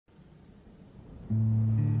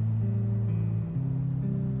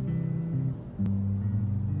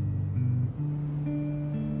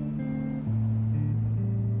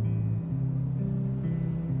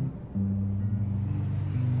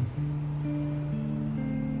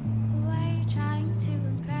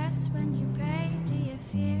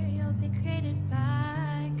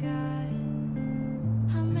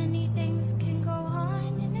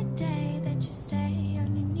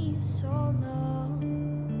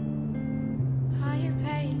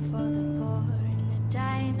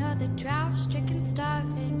stricken,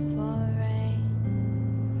 starving for rain.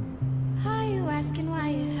 Are you asking why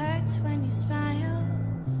it hurts when you smile?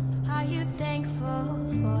 Are you thankful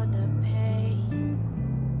for the pain?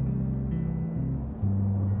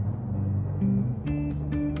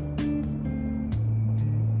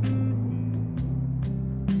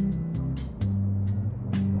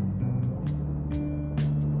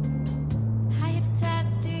 I have sat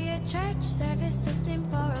through your church service listening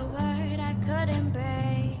for a word I could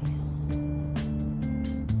embrace,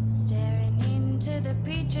 staring into the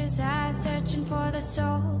preacher's eyes, searching for the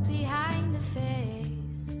soul behind the face.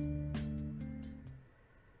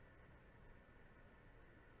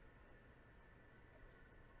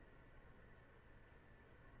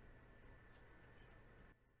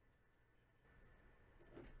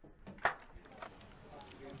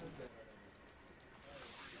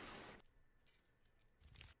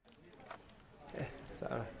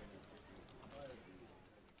 Sarah.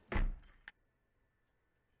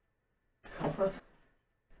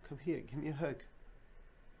 Come here, give me a hug.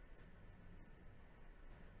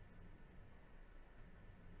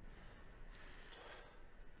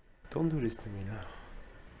 Don't do this to me now.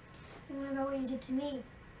 What about what you did to me?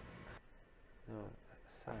 No,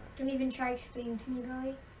 Sarah. Don't even try explaining to me,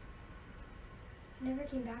 Billy. You never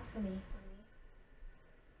came back for me.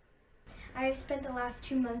 I have spent the last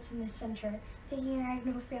 2 months in this center thinking I have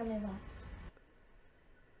no family left.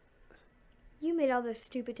 You made all those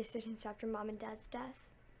stupid decisions after Mom and Dad's death.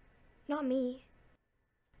 Not me.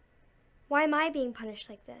 Why am I being punished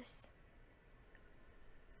like this?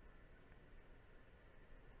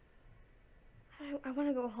 I want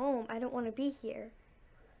to go home. I don't want to be here.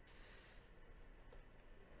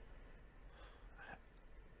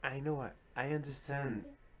 I know, I understand.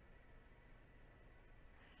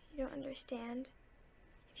 You don't understand.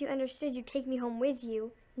 If you understood, you'd take me home with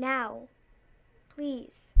you. Now.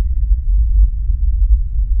 Please.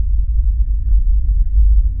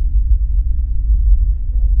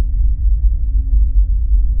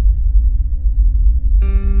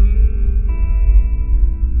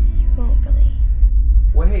 You won't, Billy.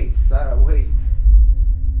 Wait, Sarah, wait.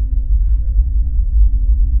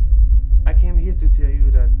 I came here to tell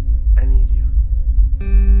you that I need you.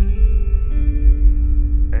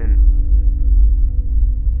 And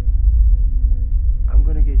I'm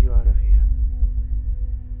gonna get you out of here.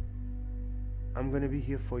 I'm gonna be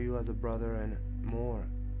here for you as a brother and more.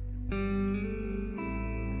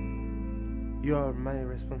 You are my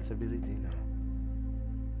responsibility now.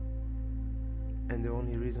 And the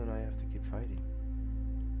only reason I have to keep fighting.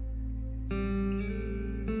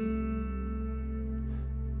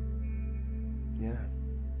 Yeah.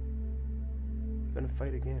 I'm gonna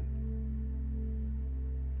fight again.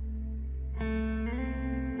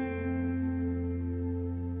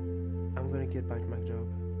 I'm gonna get back my job.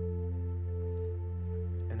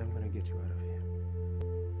 And I'm gonna get you out of here.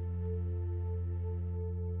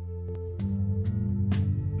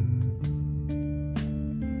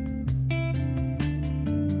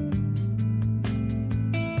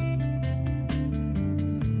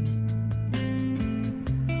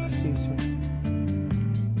 I'll see you soon.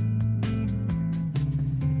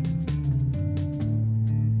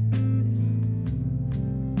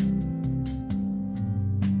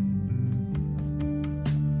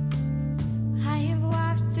 I have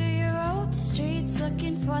walked through your old streets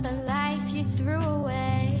looking for the life you threw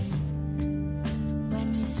away.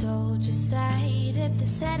 When you sold your sight at the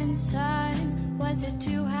setting sun, was it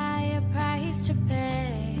too high a price to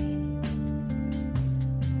pay?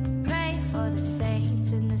 Pray for the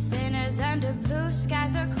saints and the sinners under blue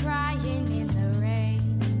skies are crying in the rain.